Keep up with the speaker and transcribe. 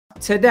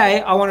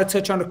today I want to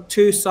touch on the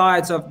two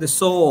sides of the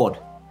sword.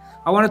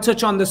 I want to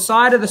touch on the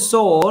side of the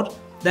sword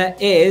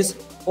that is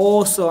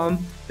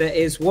awesome, that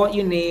is what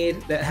you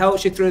need, that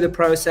helps you through the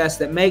process,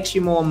 that makes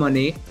you more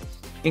money,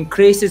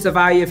 increases the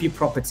value of your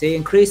property,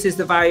 increases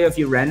the value of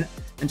your rent,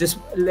 and just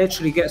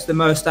literally gets the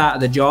most out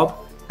of the job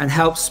and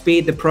helps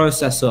speed the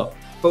process up.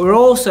 But we're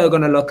also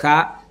going to look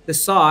at the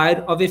side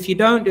of if you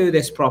don't do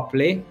this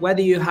properly,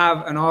 whether you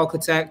have an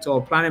architect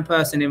or planning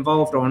person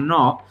involved or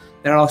not,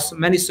 there are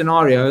many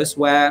scenarios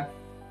where,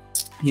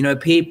 you know,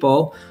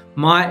 people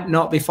might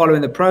not be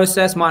following the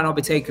process, might not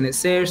be taking it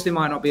seriously,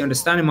 might not be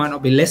understanding, might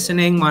not be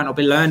listening, might not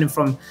be learning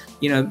from,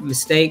 you know,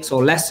 mistakes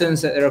or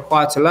lessons that they're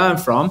required to learn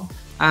from.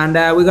 And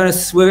we're going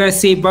to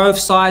see both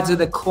sides of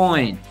the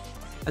coin.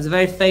 As a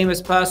very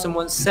famous person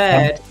once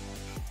said,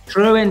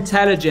 true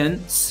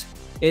intelligence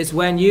is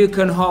when you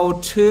can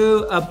hold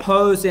two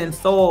opposing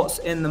thoughts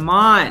in the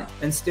mind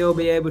and still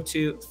be able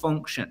to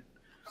function.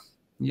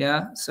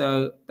 Yeah,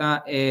 so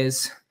that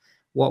is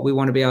what we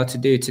want to be able to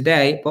do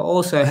today, but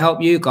also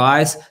help you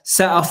guys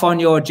set off on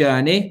your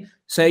journey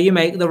so you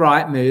make the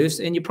right moves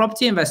in your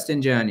property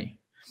investing journey.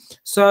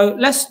 So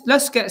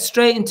let's get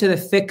straight into the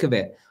thick of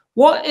it.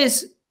 What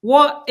is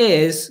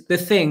the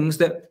things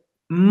that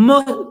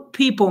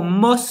people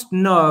must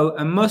know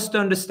and must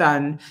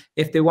understand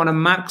if they want to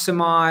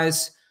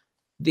maximize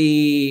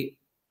the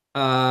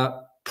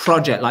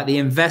project, like the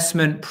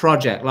investment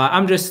project? Like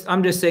I'm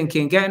just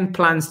thinking, getting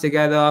plans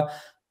together,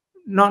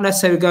 not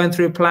necessarily going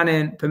through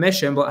planning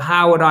permission, but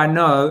how would I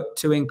know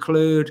to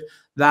include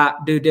that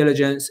due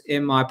diligence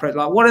in my project?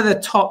 Like, what are the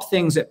top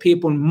things that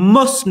people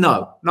must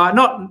know?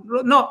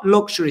 Not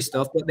luxury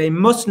stuff, but they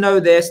must know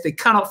this. They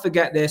cannot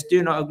forget this.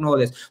 Do not ignore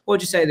this. What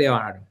would you say they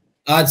are, Adam?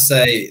 I'd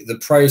say the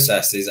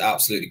process is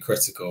absolutely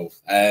critical,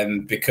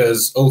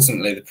 because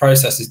ultimately the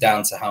process is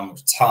down to how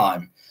much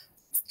time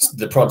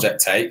the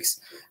project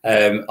takes.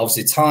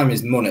 Obviously, time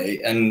is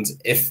money, and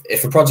if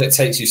a project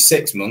takes you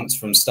 6 months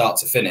from start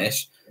to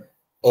finish,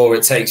 or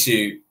it takes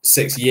you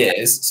 6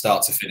 years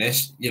start to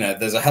finish, you know,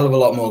 there's a hell of a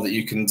lot more that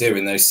you can do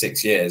in those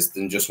 6 years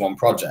than just one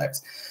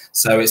project.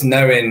 So it's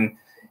knowing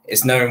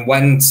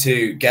when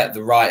to get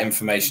the right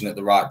information at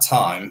the right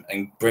time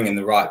and bringing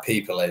the right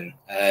people in.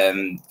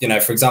 You know,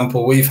 for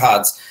example, we've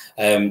had,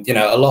 you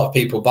know, a lot of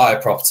people buy a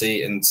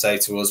property and say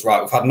to us,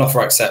 right, we've had an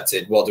offer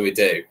accepted, what do we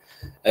do?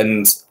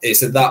 And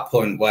it's at that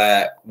point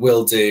where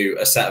we'll do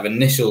a set of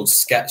initial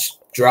sketch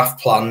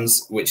draft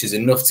plans, which is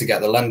enough to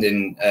get the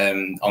lending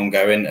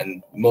ongoing,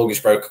 and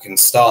mortgage broker can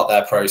start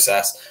their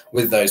process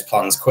with those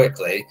plans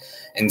quickly,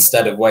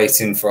 instead of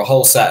waiting for a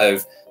whole set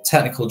of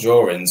technical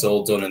drawings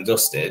all done and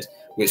dusted,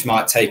 which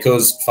might take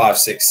us 5,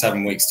 6,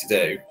 7 weeks to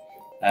do,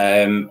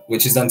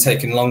 which is then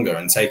taking longer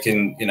and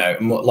taking, you know,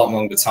 a lot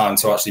longer time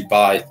to actually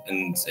buy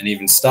and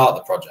even start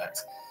the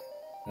project.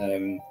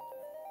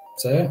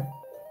 So yeah.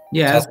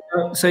 Yeah,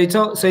 so you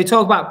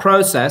talk about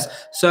process.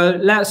 So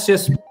let's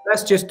just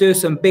do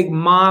some big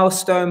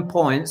milestone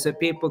points that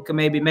people can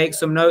maybe make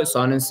some notes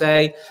on and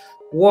say,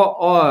 what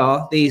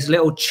are these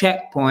little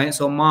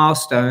checkpoints or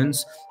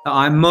milestones that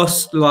I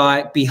must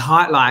I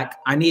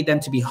need them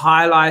to be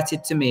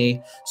highlighted to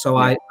me,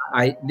 so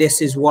this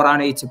is what I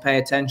need to pay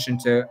attention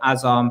to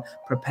as I'm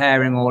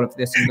preparing all of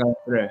this and going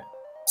through.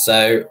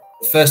 So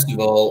first of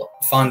all,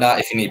 find out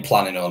if you need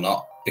planning or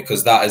not,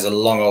 because that is a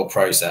long old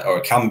process, or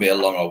it can be a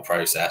long old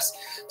process.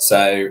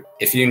 So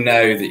if you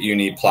know that you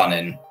need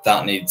planning,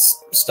 that needs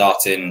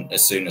starting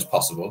as soon as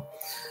possible.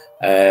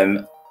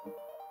 The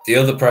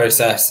other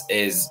process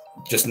is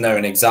just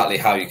knowing exactly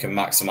how you can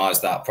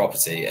maximize that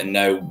property and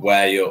know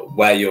where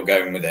you're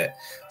going with it.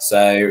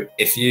 So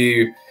if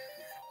you,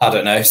 I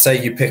don't know,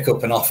 say you pick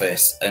up an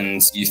office and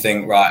you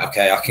think, right,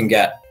 okay, I can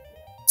get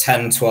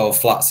 10, 12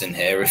 flats in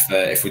here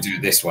if we do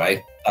it this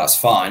way, that's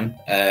fine.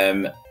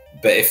 But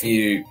if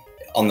you,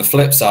 on the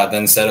flip side,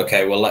 then said,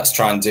 okay, well, let's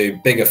try and do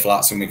bigger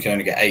flats and we can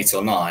only get 8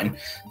 or 9,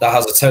 that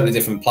has a totally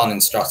different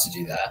planning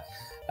strategy there.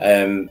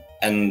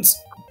 And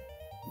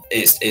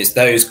it's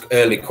those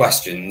early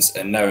questions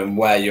and knowing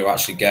where you're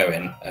actually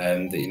going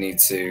that you need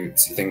to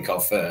think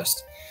of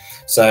first.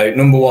 So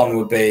number one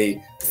would be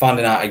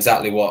finding out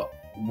exactly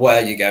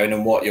where you're going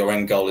and what your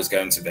end goal is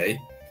going to be.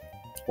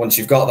 Once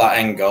you've got that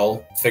end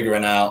goal,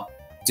 figuring out,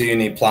 do you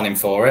need planning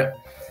for it?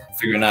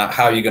 Figuring out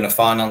how you're going to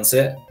finance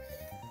it.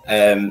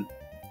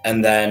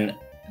 And then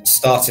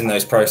starting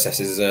those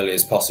processes as early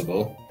as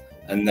possible.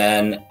 And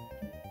then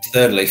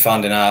thirdly,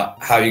 finding out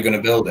how you're going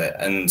to build it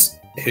and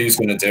who's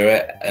going to do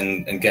it,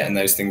 and getting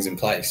those things in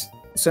place.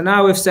 So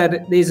now we've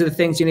said these are the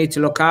things you need to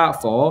look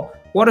out for.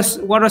 What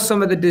are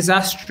some of the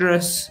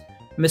disastrous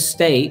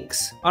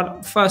mistakes?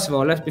 First of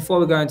all, before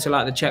we go into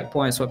like the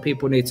checkpoints, what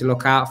people need to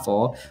look out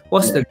for,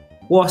 what's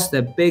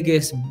the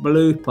biggest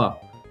blooper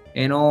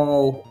in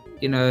all,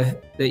 you know,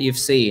 that you've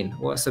seen?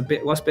 What's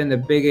been the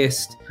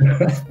biggest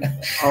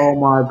oh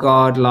my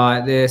god,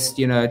 like this,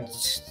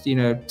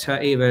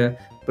 either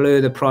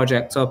blew the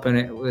project up and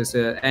it was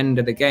the end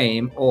of the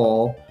game,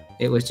 or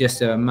it was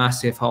just a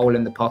massive hole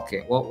in the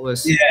pocket? What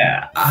was?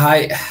 Yeah,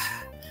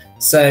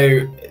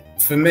 so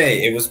for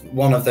me, it was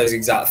one of those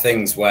exact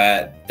things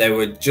where they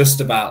were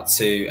just about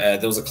to,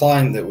 there was a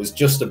client that was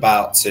just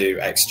about to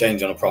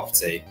exchange on a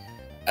property,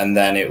 and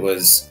then it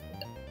was,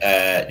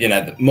 you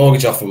know, the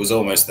mortgage offer was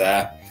almost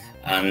there,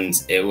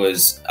 and it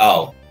was,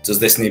 oh, does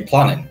this need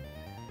planning?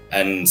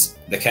 And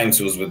they came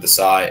to us with the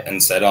site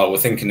and said, oh, we're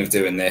thinking of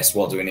doing this,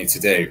 what do we need to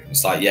do?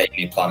 It's like, yeah,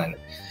 you need planning.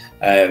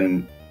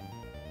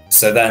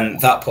 So then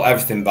that put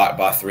everything back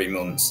by 3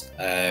 months,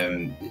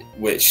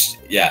 which,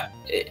 yeah,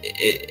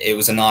 it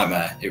was a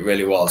nightmare. It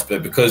really was.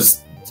 But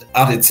because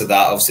added to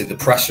that, obviously the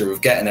pressure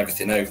of getting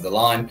everything over the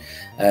line,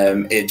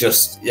 it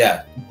just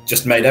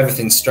made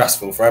everything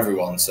stressful for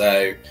everyone.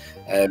 So,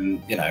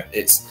 you know,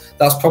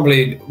 that's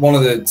probably one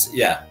of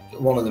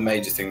the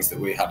major things that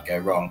we had go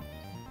wrong.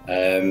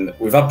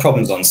 We've had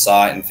problems on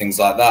site and things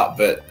like that,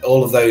 but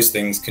all of those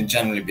things can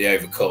generally be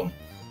overcome.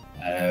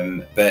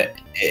 But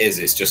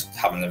it's just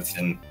having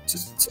everything to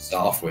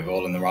start off with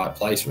all in the right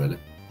place, really.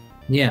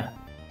 Yeah,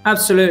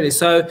 absolutely.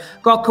 So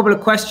got a couple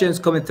of questions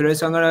coming through,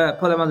 so I'm going to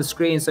put them on the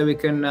screen so we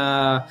can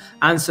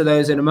answer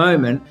those in a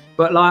moment.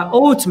 But like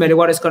ultimately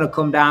what it's going to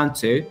come down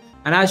to,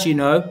 and as you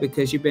know,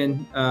 because you've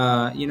been,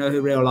 you know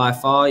who Real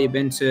Life are, you've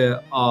been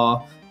to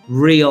our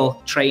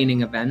real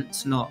training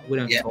events. We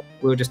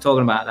were just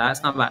talking about that.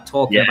 It's not about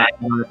talking about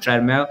on the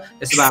treadmill.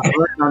 It's about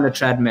running on the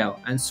treadmill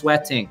and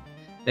sweating.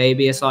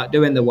 Baby, it's like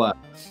doing the work.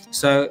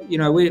 So, you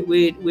know,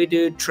 we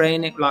do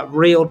training, like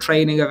real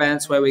training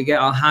events where we get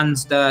our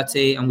hands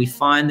dirty and we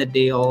find the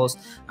deals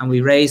and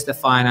we raise the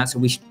finance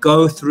and we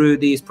go through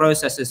these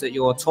processes that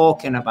you're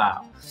talking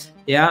about.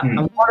 Yeah. And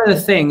one of the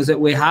things that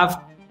we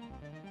have,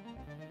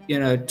 you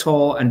know,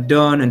 taught and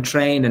done and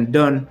trained and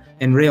done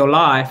in real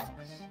life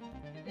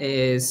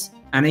is,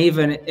 and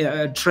even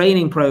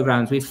training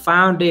programs, we've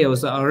found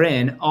deals that are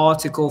in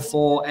Article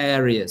 4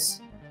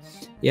 areas.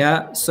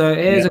 Yeah. So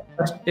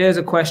here's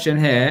a question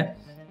here,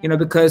 you know,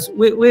 because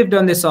we've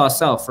done this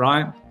ourselves,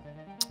 right?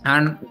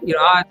 And, you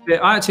know, I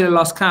actually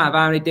lost count of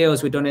how many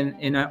deals we've done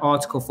in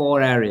Article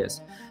 4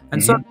 areas.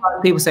 And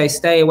sometimes people say,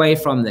 stay away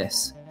from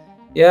this.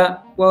 Yeah.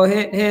 Well,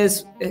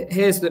 here's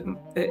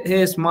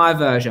my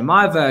version.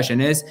 My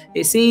version is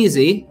it's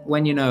easy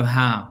when you know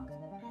how.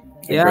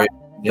 Yeah.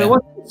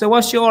 So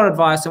what's your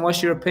advice and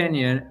what's your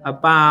opinion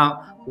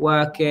about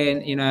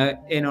working, you know,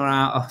 in or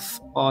out of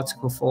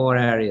Article 4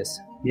 areas?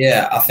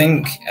 Yeah, I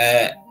think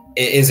it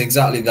is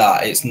exactly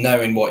that. It's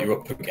knowing what you're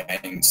up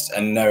against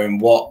and knowing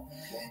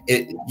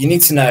you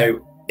need to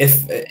know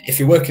if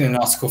you're working in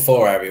an Article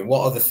 4 area,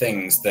 what are the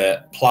things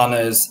that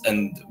planners,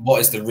 and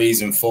what is the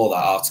reason for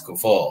that Article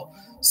 4?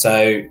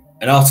 So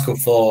an Article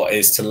 4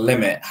 is to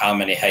limit how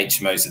many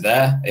HMOs are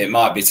there. It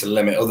might be to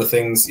limit other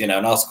things. You know,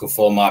 an Article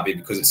 4 might be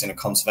because it's in a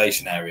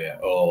conservation area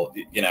or,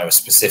 you know, a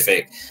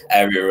specific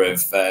area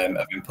of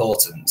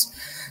importance.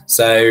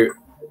 So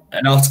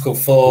an Article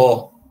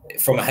 4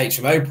 from a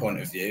HMO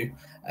point of view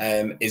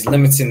is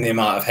limiting the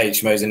amount of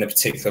HMOs in a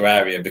particular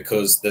area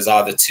because there's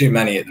either too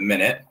many at the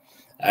minute,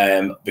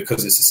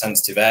 because it's a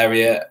sensitive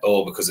area,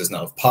 or because there's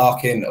not enough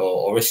parking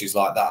or issues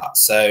like that.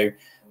 So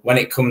when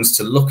it comes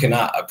to looking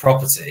at a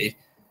property,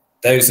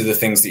 those are the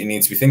things that you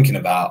need to be thinking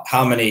about.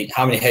 How many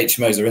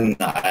HMOs are in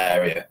that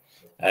area?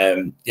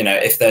 You know,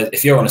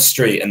 if you're on a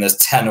street and there's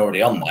 10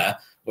 already on there,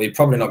 well, you're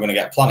probably not going to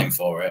get planning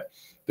for it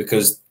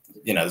because,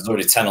 you know, there's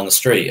already 10 on the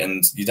street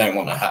and you don't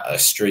want a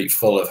street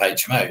full of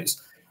HMOs.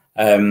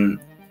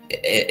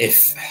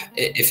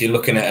 If you're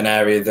looking at an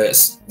area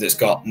that's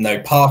got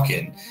no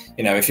parking,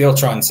 you know, if you're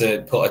trying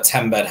to put a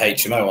 10-bed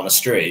HMO on a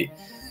street,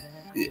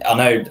 I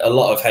know a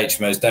lot of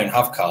HMOs don't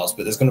have cars,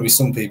 but there's going to be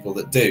some people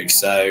that do.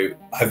 So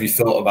have you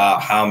thought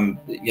about how,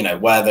 you know,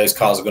 where those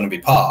cars are going to be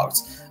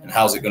parked and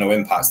how's it going to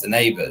impact the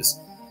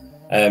neighbours?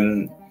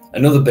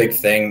 Another big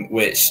thing,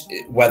 which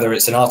whether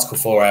it's an Article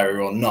 4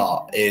 area or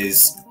not,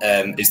 is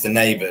the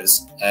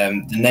neighbours.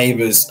 The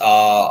neighbours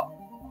are,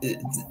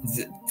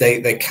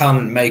 they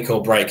can make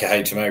or break a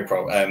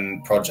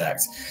HMO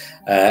project.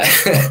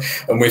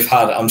 And we've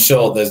had, I'm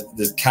sure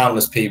there's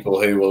countless people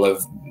who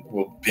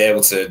will be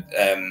able to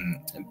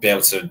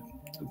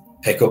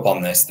pick up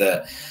on this,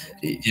 that,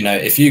 you know,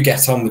 if you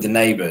get on with the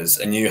neighbours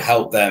and you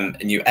help them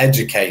and you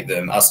educate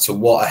them as to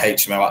what a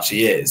HMO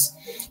actually is,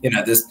 you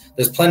know,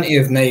 there's plenty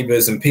of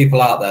neighbours and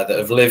people out there that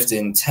have lived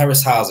in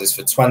terrace houses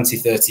for 20,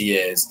 30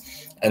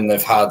 years, and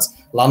they've had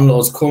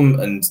landlords come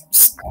and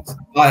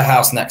buy a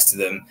house next to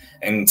them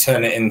and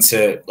turn it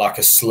into like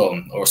a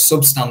slum or a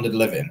substandard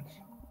living.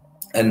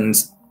 And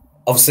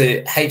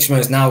obviously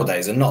HMOs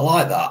nowadays are not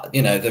like that.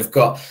 You know, they've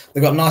got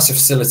nicer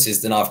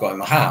facilities than I've got in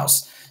my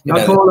house.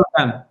 Not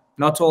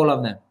all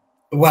of them.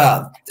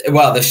 Well,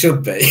 there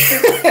should be.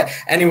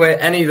 Anyway,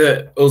 any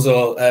that us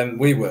or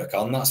we work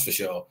on, that's for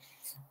sure.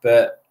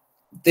 But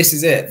this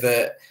is it,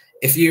 that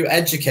if you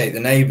educate the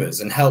neighbours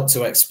and help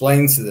to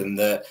explain to them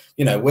that,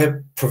 you know,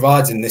 we're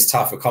providing this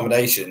type of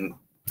accommodation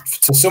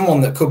to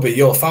someone that could be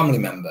your family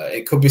member.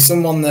 It could be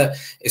someone that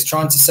is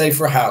trying to save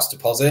for a house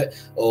deposit,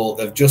 or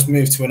they've just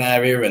moved to an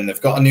area and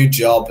they've got a new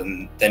job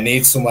and they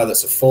need somewhere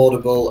that's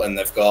affordable, and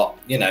they've got,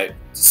 you know,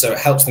 so it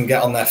helps them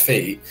get on their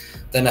feet.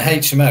 Then a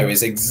HMO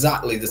is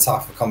exactly the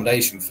type of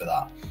accommodation for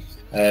that.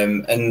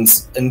 And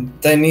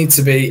they need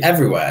to be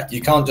everywhere.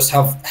 You can't just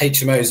have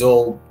HMOs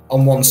all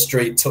on one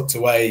street tucked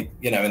away,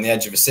 you know, in the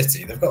edge of a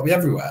city. They've got to be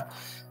everywhere.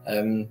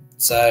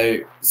 So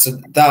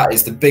that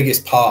is the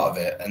biggest part of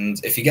it.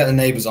 And if you get the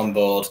neighbours on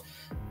board,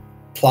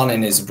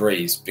 planning is a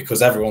breeze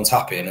because everyone's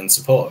happy and in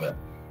support of it.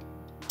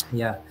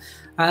 Yeah.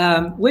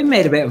 We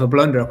made a bit of a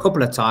blunder a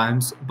couple of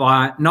times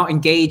by not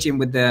engaging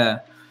with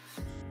the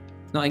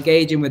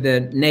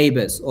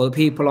neighbours or the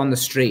people on the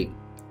street.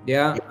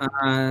 Yeah.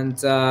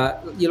 And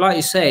like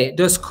you say, it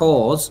does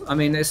cause, I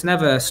mean, it's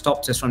never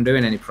stopped us from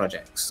doing any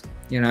projects,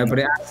 you know, but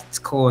it has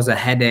caused a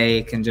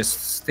headache and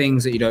just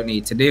things that you don't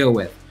need to deal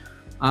with.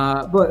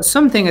 But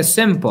something as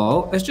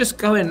simple as just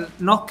going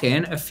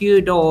knocking a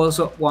few doors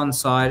up one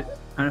side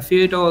and a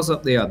few doors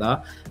up the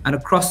other, and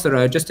across the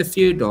road just a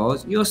few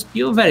doors,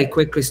 you'll very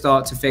quickly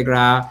start to figure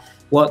out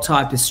what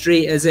type of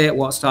street is it,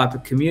 what type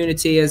of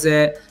community is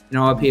it, you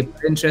know, are people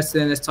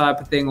interested in this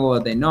type of thing or are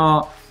they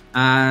not,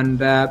 and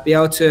be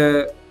able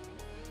to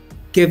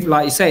give,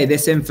 like you say,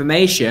 this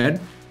information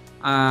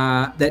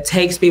that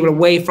takes people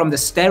away from the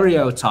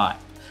stereotype.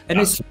 And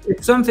it's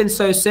something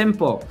so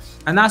simple.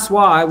 And that's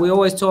why we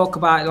always talk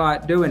about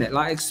like doing it.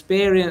 Like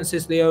experience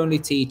is the only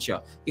teacher.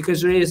 You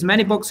could read as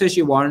many books as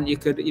you want. You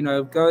could, you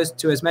know, go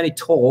to as many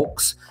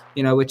talks,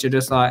 you know, which are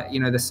just like, you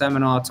know, the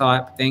seminar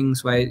type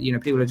things where, you know,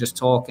 people are just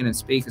talking and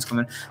speakers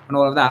coming and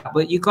all of that.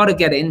 But you got to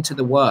get into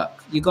the work.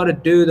 You got to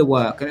do the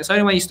work. And it's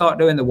only when you start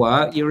doing the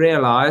work, you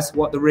realize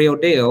what the real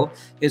deal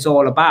is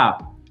all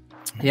about.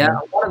 Yeah.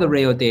 One of the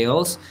real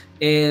deals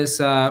is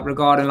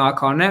regarding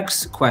like our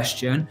next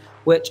question,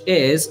 which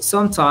is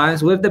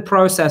sometimes with the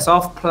process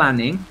of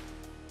planning,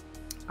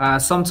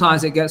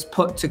 sometimes it gets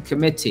put to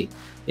committee.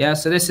 Yeah,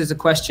 so this is a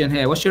question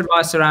here. What's your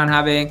advice around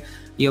having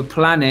your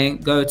planning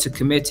go to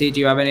committee?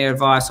 Do you have any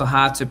advice on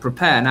how to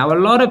prepare? Now, a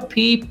lot of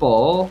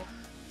people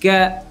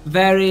get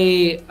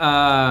very,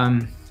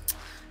 I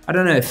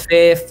don't know,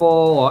 fearful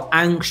or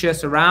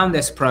anxious around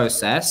this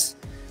process.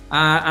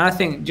 And I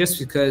think just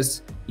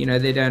because, you know,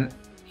 they don't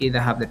either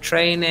have the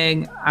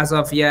training as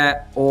of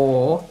yet,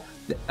 or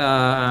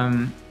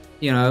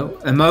you know,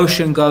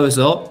 emotion goes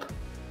up,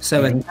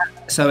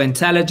 so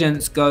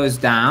intelligence goes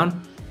down,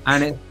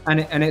 and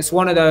it's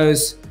one of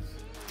those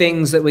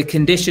things that we're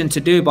conditioned to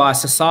do by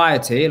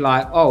society.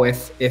 Like, oh,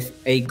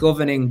 if a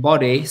governing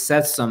body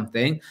says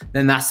something,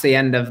 then that's the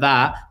end of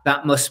that.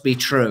 That must be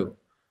true,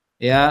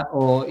 yeah.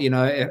 Or you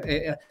know,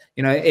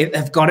 if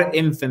they've got it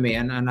in for me,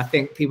 and I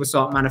think people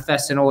start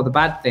manifesting all the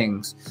bad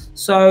things.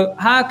 So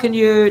how can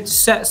you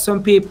set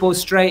some people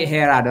straight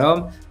here,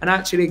 Adam, and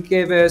actually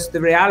give us the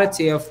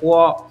reality of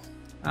what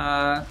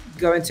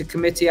going to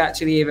committee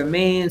actually even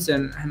means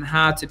and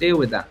how to deal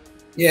with that?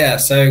 Yeah,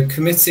 so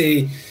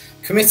committee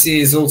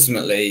is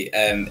ultimately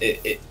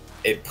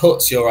it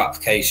puts your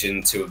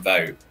application to a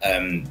vote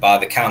by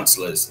the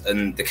councillors,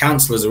 and the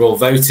councillors are all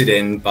voted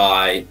in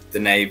by the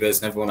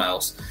neighbours and everyone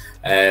else.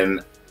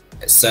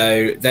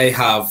 So they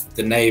have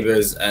the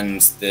neighbours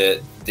and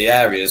the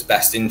area's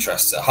best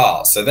interests at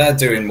heart. So they're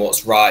doing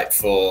what's right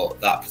for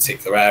that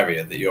particular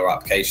area that your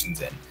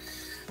application's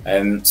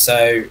in.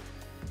 So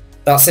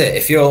that's it.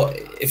 If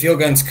you're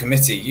going to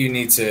committee, you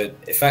need to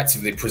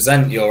effectively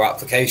present your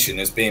application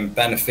as being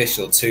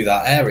beneficial to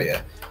that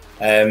area.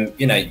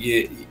 You know,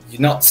 you're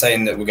not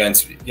saying that we're going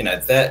to, you know,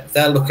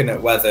 they're looking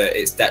at whether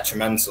it's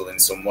detrimental in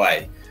some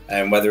way,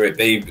 and whether it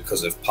be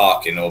because of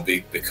parking or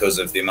because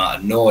of the amount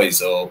of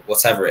noise or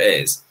whatever it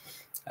is.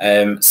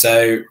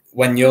 So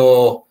when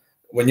you're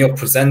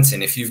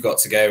presenting, if you've got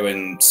to go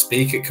and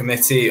speak at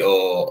committee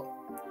or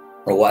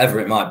whatever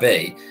it might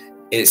be,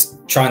 it's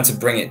trying to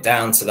bring it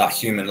down to that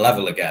human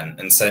level again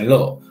and saying,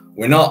 look,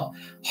 we're not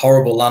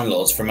horrible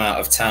landlords from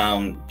out of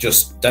town,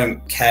 just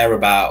don't care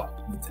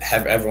about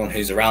everyone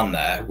who's around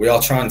there. We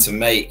are trying to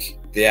make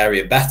the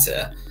area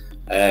better,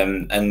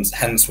 and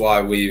hence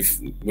why we've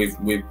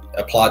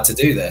applied to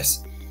do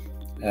this.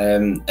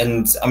 And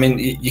I mean,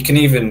 you can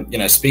even, you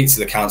know, speak to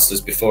the councillors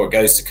before it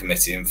goes to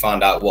committee and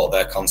find out what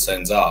their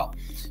concerns are.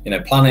 You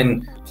know,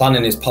 planning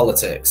is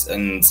politics,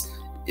 and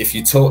if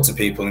you talk to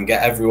people and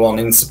get everyone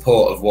in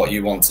support of what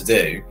you want to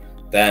do,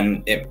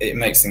 then it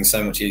makes things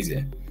so much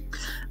easier.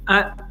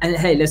 And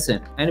hey,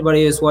 listen,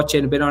 anybody who's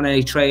watching, been on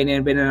any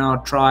training, been in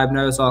our tribe,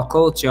 knows our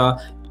culture,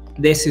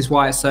 this is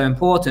why it's so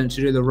important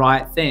to do the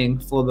right thing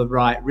for the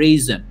right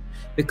reason.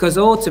 Because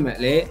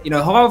ultimately, you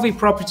know, Harvey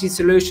Property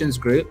Solutions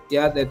Group,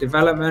 yeah, the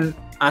development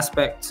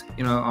aspect,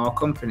 you know, our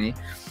company,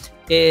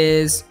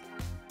 is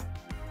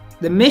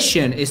the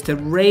mission is to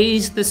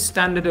raise the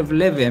standard of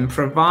living,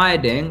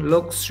 providing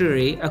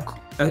luxury,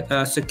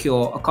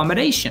 secure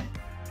accommodation.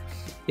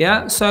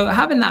 Yeah, so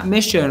having that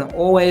mission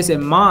always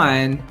in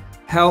mind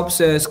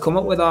helps us come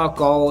up with our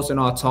goals and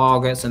our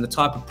targets and the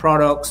type of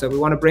products that we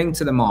want to bring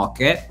to the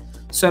market,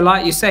 So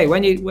like you say,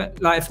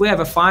 like if we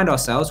ever find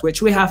ourselves,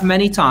 which we have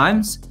many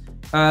times,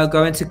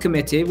 going to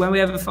committee, when we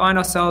ever find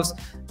ourselves,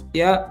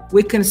 yeah,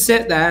 we can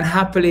sit there and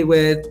happily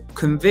with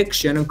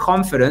conviction and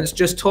confidence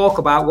just talk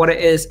about what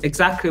it is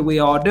exactly we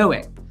are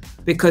doing,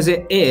 because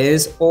it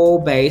is all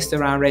based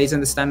around raising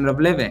the standard of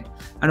living.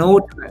 And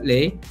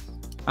ultimately,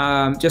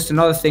 just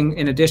another thing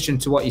in addition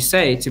to what you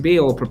say, to be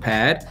all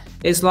prepared,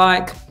 is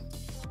like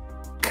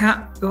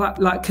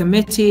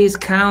committees,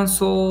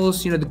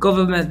 councils, you know, the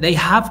government, they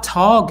have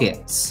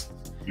targets.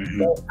 Mm-hmm.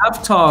 They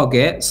have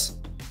targets,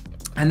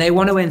 and they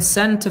want to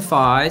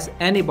incentivize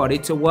anybody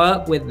to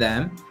work with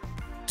them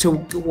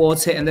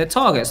towards hitting their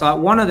targets. Like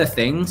one of the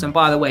things, and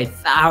by the way,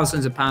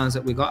 thousands of pounds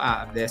that we got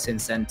out of this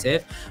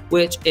incentive,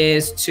 which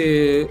is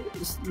to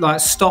like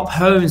stop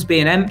homes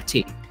being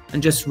empty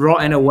and just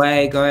rotting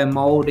away, going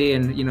moldy,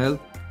 and you know,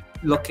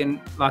 looking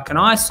like an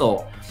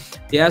eyesore.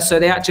 Yeah, so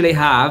they actually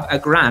have a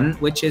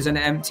grant, which is an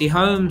empty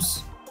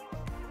homes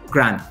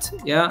grant.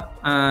 Yeah,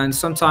 and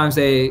sometimes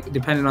they,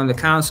 depending on the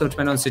council,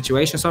 depending on the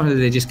situation, sometimes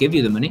they just give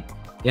you the money.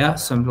 Yeah,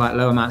 some like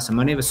low amounts of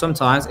money, but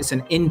sometimes it's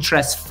an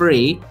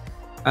interest-free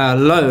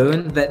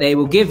loan that they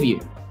will give you.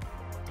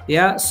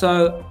 Yeah,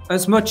 so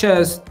as much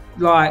as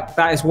like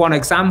that is one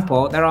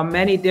example, there are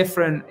many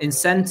different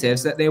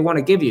incentives that they want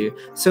to give you.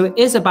 So it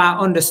is about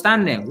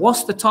understanding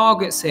what's the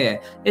targets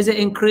here. Is it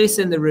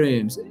increasing the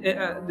rooms,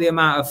 the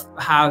amount of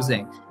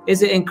housing?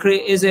 Is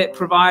it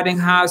providing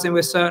housing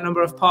with a certain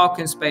number of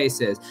parking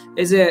spaces?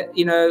 Is it,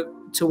 you know,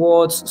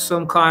 towards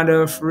some kind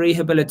of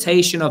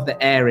rehabilitation of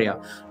the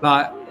area?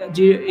 Like, have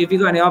you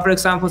got any other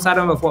examples,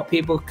 Adam, of what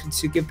people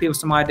to give people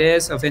some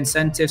ideas of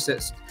incentives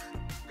that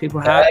people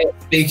have?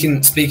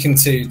 Speaking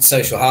to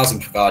social housing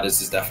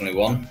providers is definitely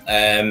one,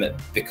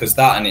 because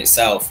that in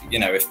itself, you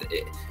know,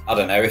 I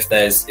don't know if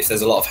there's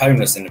a lot of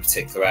homeless in a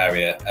particular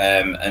area,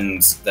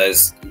 and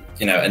there's,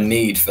 you know, a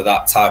need for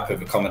that type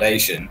of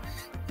accommodation,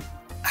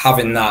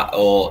 having that,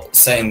 or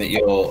saying that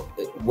you're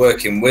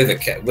working with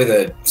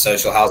a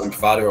social housing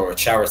provider or a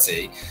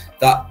charity,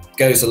 that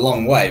goes a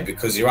long way,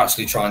 because you're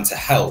actually trying to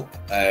help,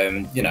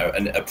 you know,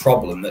 a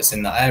problem that's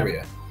in that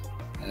area.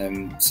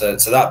 So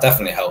that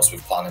definitely helps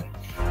with planning.